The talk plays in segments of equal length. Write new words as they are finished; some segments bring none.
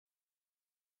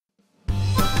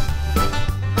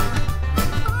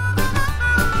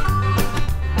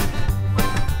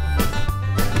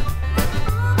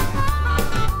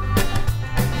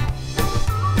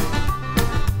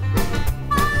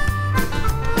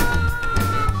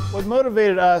What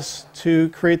motivated us to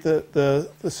create the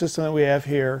system that we have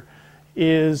here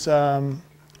is a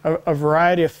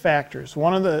variety of factors.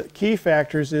 One of the key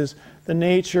factors is the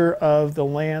nature of the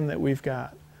land that we've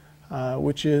got,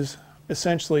 which is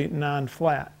essentially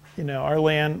non-flat. You know, our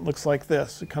land looks like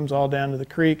this. It comes all down to the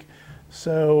creek.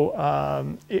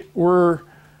 So we're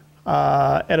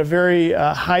at a very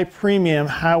high premium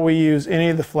how we use any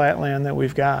of the flat land that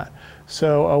we've got.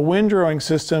 So a windrowing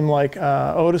system like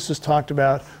Otis has talked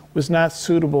about was not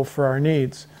suitable for our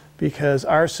needs because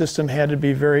our system had to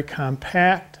be very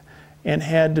compact and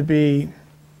had to be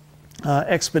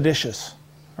expeditious.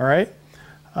 All right.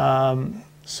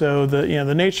 So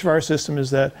the nature of our system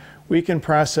is that we can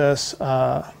process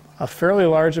a fairly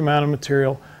large amount of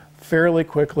material fairly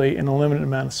quickly in a limited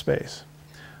amount of space.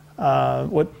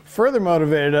 What further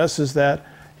motivated us is that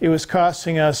it was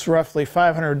costing us roughly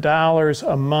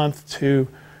 $500 a month to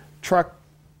truck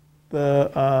the,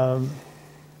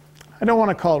 I don't want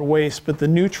to call it waste, but the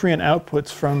nutrient outputs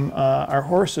from our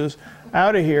horses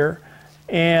out of here.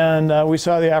 And we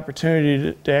saw the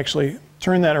opportunity to actually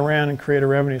turn that around and create a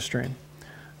revenue stream.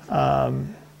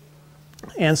 And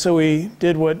so we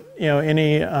did what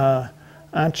any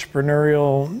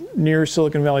entrepreneurial near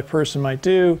Silicon Valley person might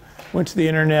do, went to the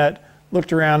internet,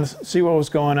 looked around, see what was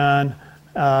going on,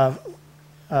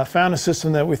 found a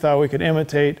system that we thought we could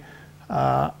imitate.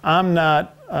 I'm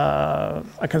not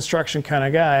a construction kind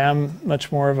of guy. I'm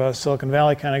much more of a Silicon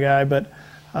Valley kind of guy, but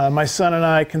my son and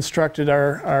I constructed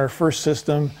our first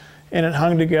system, and it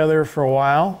hung together for a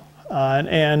while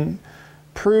and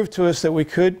proved to us that we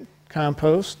could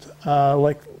compost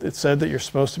like it said that you're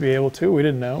supposed to be able to. We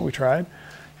didn't know. We tried.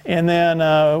 And then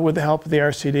with the help of the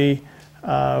RCD,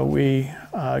 we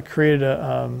created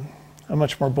a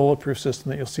much more bulletproof system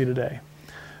that you'll see today.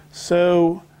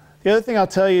 So the other thing I'll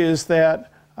tell you is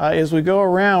that as we go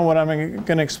around, what I'm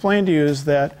going to explain to you is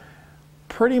that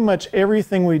pretty much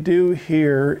everything we do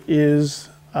here is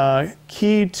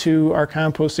key to our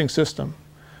composting system.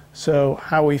 So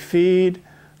how we feed,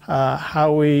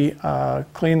 how we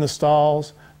clean the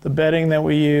stalls, the bedding that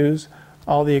we use,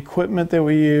 all the equipment that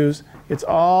we use, it's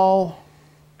all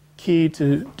key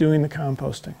to doing the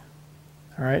composting.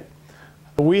 All right.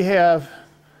 We have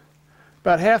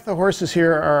about half the horses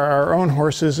here are our own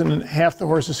horses, and half the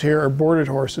horses here are boarded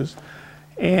horses.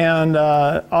 And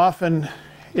often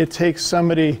it takes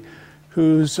somebody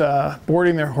who's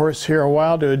boarding their horse here a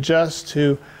while to adjust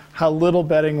to how little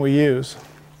bedding we use.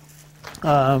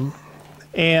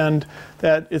 And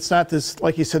that it's not this,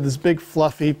 like you said, this big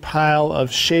fluffy pile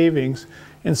of shavings.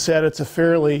 Instead, it's a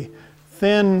fairly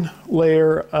thin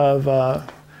layer of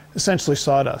essentially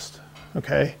sawdust.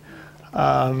 Okay.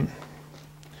 And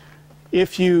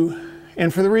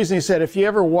for the reason he said, if you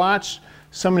ever watch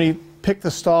somebody pick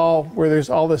the stall where there's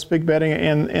all this big bedding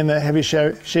and the heavy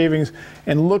shavings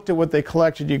and looked at what they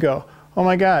collected, you go, oh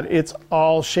my God, it's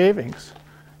all shavings.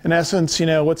 In essence,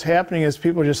 what's happening is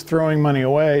people are just throwing money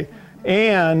away,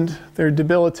 and they're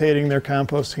debilitating their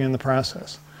composting in the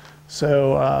process.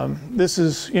 So this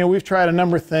is, we've tried a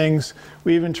number of things.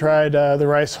 We even tried the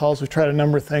rice hulls. We've tried a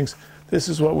number of things. This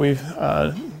is what we've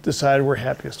decided we're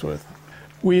happiest with.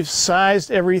 We've sized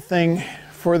everything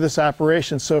for this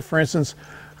operation. So for instance,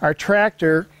 our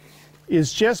tractor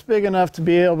is just big enough to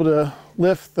be able to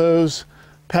lift those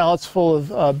pallets full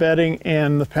of bedding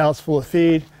and the pallets full of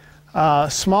feed.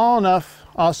 Small enough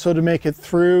also to make it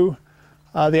through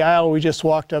the aisle we just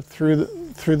walked up through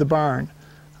the barn.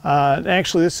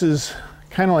 Actually, this is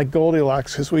kind of like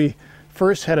Goldilocks, because we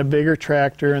first had a bigger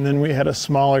tractor and then we had a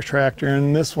smaller tractor,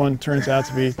 and this one turns out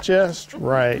to be just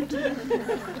right.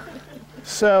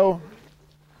 So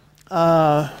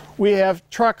we have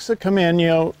trucks that come in,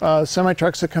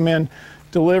 semi-trucks that come in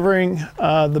delivering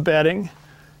the bedding,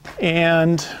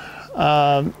 and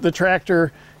the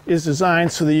tractor is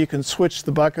designed so that you can switch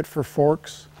the bucket for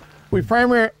forks. We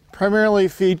primarily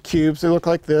feed cubes. They look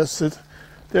like this.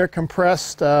 They're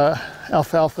compressed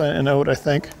alfalfa and oat, I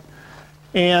think.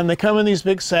 And they come in these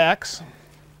big sacks.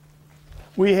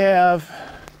 These are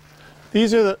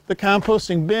the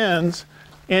composting bins.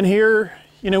 And here,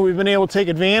 we've been able to take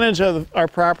advantage of our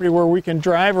property where we can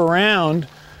drive around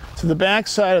to the back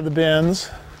side of the bins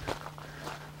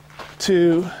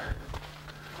to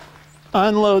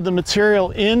unload the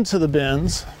material into the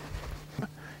bins.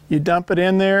 You dump it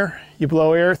in there, you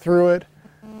blow air through it,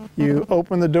 you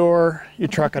open the door, you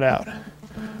truck it out.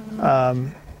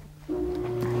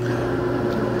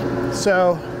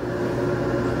 So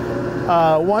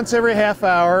once every half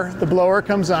hour, the blower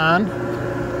comes on,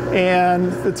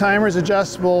 and the timer is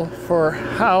adjustable for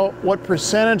what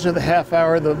percentage of the half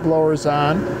hour the blower's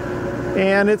on.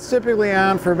 and it's typically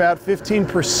on for about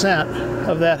 15%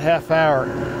 of that half hour.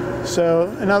 So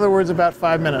in other words, about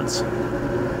 5 minutes.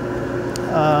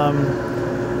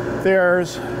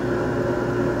 There's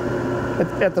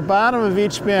at the bottom of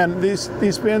each bin,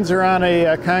 these bins are on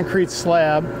a concrete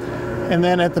slab, and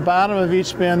then at the bottom of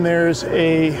each bin there's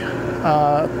a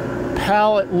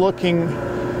pallet-looking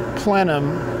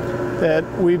plenum that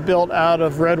we built out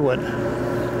of redwood.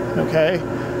 Okay,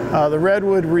 the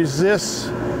redwood resists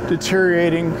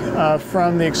deteriorating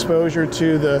from the exposure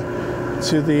to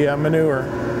the manure.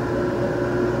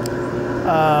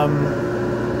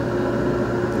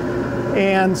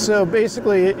 And so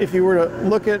basically, if you were to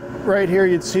look at right here,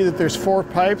 you'd see that there's 4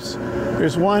 pipes.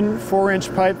 There's one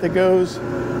 4-inch pipe that goes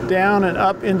down and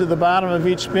up into the bottom of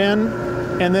each bin,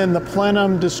 and then the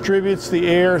plenum distributes the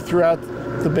air throughout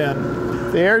the bin.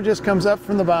 The air just comes up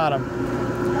from the bottom.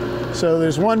 So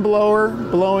there's one blower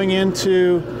blowing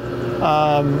into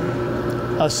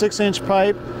a 6-inch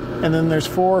pipe, and then there's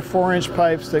 4 4-inch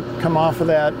pipes that come off of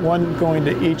that, one going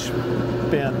to each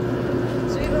bin.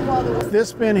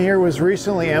 This bin here was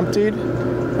recently emptied,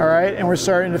 all right, and we're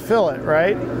starting to fill it,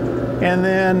 right? And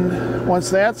then once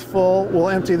that's full, we'll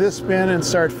empty this bin and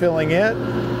start filling it.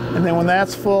 And then when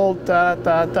that's full, dot,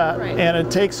 dot, dot. Right. And it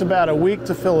takes about a week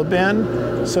to fill a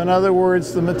bin. So in other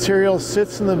words, the material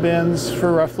sits in the bins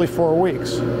for roughly 4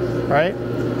 weeks, right?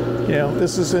 You know,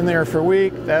 this is in there for a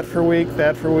week, that for a week,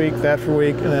 that for a week, that for a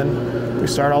week, and then we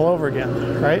start all over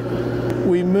again, right?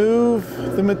 We move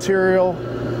the material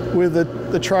with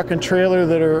the truck and trailer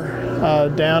that are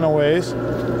down a ways.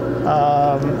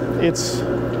 It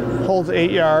holds 8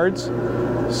 yards.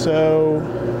 So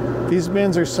these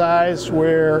bins are sized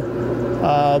where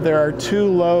there are 2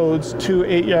 loads, 2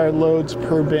 8-yard loads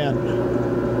per bin.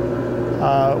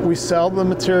 We sell the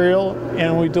material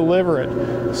and we deliver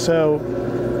it. So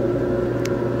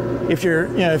if you're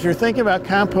thinking about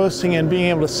composting and being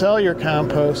able to sell your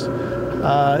compost,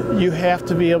 you have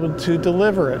to be able to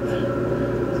deliver it.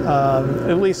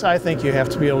 At least I think you have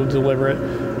to be able to deliver it.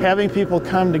 Having people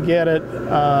come to get it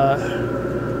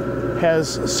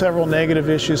has several negative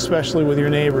issues, especially with your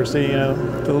neighbors.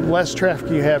 The less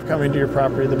traffic you have coming to your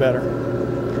property, the better.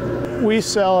 We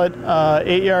sell it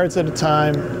 8 yards at a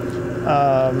time.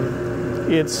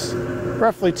 It's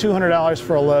roughly $200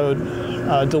 for a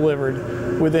load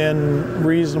delivered within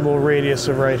reasonable radius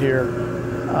of right here.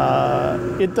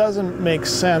 It doesn't make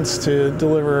sense to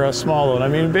deliver a small load. I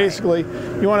mean, basically,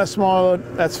 you want a small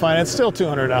load, that's fine. It's still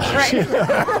 $200. Right.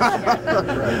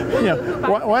 You know,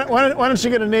 why don't you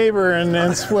get a neighbor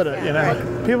and split it? You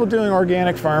know, people doing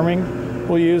organic farming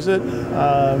will use it.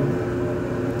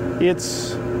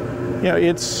 It's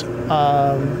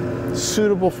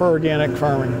suitable for organic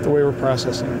farming, the way we're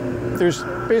processing it. There's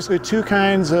basically 2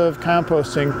 kinds of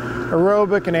composting,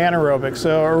 aerobic and anaerobic.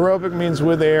 So aerobic means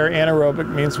with air, anaerobic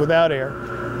means without air.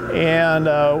 And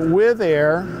with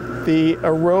air, the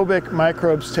aerobic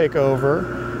microbes take over,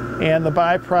 and the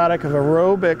byproduct of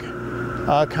aerobic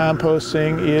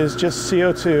composting is just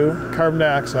CO2, carbon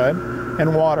dioxide,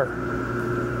 and water.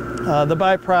 The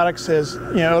byproducts, as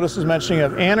Otis was mentioning,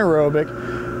 of anaerobic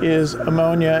is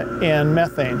ammonia and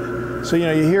methane. So you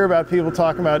hear about people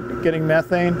talking about getting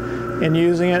methane and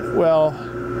using it. Well,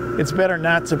 it's better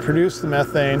not to produce the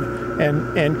methane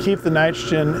and keep the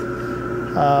nitrogen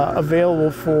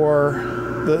available for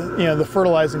the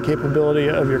fertilizing capability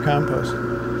of your compost.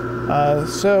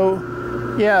 So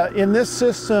yeah, in this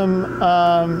system,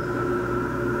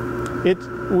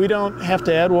 we don't have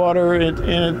to add water,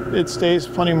 and it stays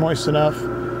plenty moist enough.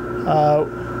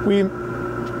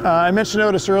 I mentioned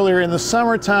Otis earlier, in the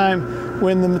summertime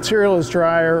when the material is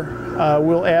drier,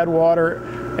 we'll add water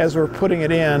as we're putting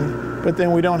it in, but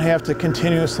then we don't have to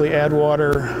continuously add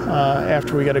water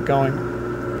after we get it going.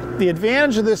 The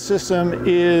advantage of this system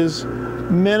is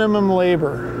minimum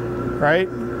labor, right?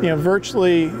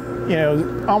 Virtually,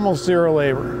 almost zero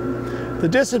labor. The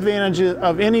disadvantage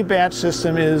of any batch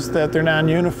system is that they're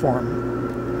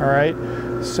non-uniform, all right?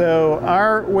 So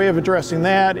our way of addressing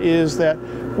that is that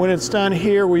when it's done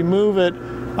here, we move it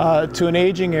to an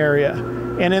aging area.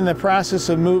 And in the process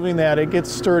of moving that, it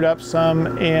gets stirred up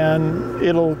some, and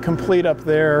it'll complete up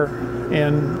there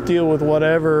and deal with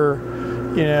whatever,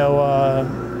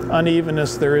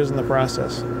 unevenness there is in the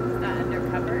process. Is that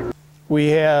undercover? We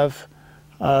have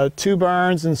 2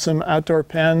 barns and some outdoor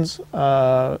pens.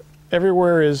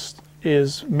 Everywhere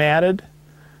is matted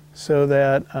so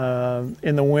that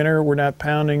in the winter we're not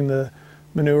pounding the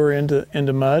manure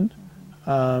into mud.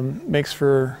 Makes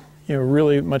for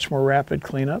really much more rapid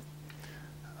cleanup.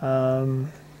 The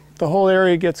whole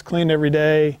area gets cleaned every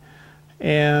day,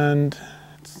 and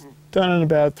it's done in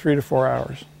about 3 to 4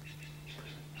 hours.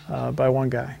 by one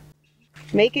guy.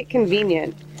 Make it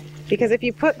convenient, because if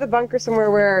you put the bunker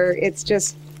somewhere where it's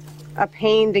just a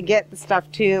pain to get the stuff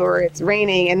to, or it's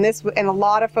raining, and a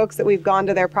lot of folks that we've gone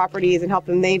to their properties and helped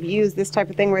them, they've used this type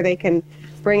of thing where they can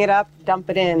bring it up, dump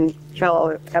it in,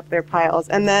 fill up their piles.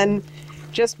 And then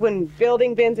just when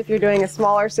building bins, if you're doing a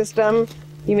smaller system,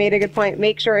 you made a good point,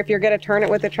 make sure if you're going to turn it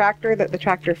with the tractor that the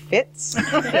tractor fits.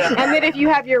 And that if you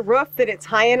have your roof, that it's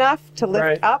high enough to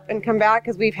lift up and come back,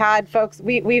 because we've had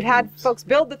folks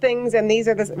build the things and these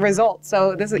are the results.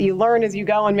 So this is, you learn as you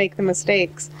go and make the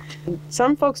mistakes.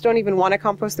 Some folks don't even want to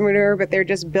compost the manure, but they're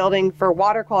just building, for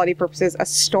water quality purposes, a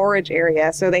storage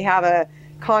area. So they have a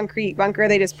concrete bunker,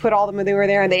 they just put all the manure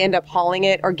there and they end up hauling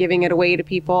it or giving it away to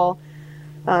people.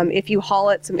 If you haul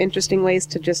it, some interesting ways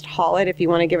to just haul it if you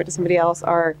want to give it to somebody else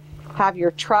are have your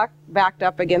truck backed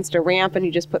up against a ramp and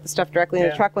you just put the stuff directly in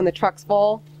the truck. When the truck's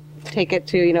full, take it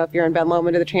to, you know, if you're in Ben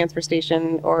Lomond, to the transfer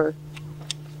station, or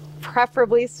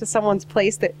preferably to someone's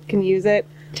place that can use it.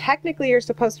 Technically, you're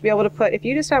supposed to be able to put, if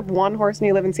you just have one horse and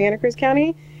you live in Santa Cruz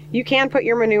County, you can put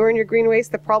your manure in your green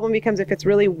waste. The problem becomes if it's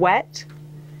really wet,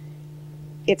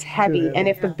 it's heavy, and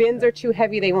if the bins are too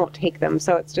heavy, they won't take them.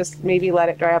 So it's just maybe let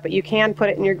it dry out, but you can put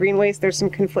it in your green waste. There's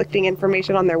some conflicting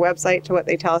information on their website to what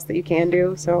they tell us that you can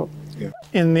do. So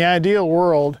in the ideal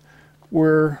world,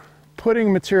 we're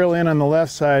putting material in on the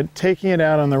left side, taking it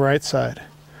out on the right side.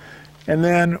 And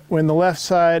then when the left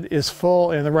side is full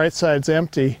and the right side's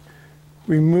empty,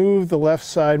 we move the left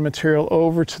side material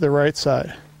over to the right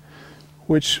side,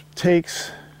 which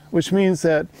means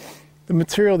that the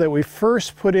material that we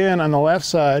first put in on the left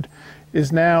side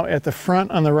is now at the front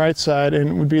on the right side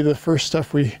and would be the first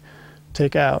stuff we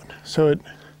take out. So it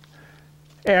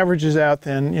averages out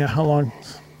then, you know, how long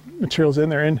material's in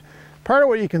there. And part of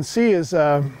what you can see is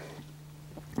that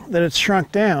it's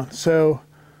shrunk down. So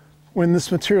when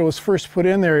this material was first put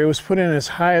in there, it was put in as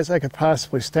high as I could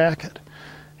possibly stack it.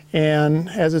 And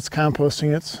as it's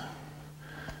composting, it's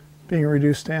being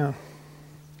reduced down.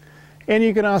 And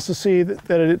you can also see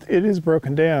that it is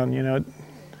broken down. You know, it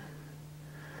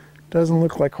doesn't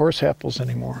look like horse apples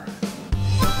anymore.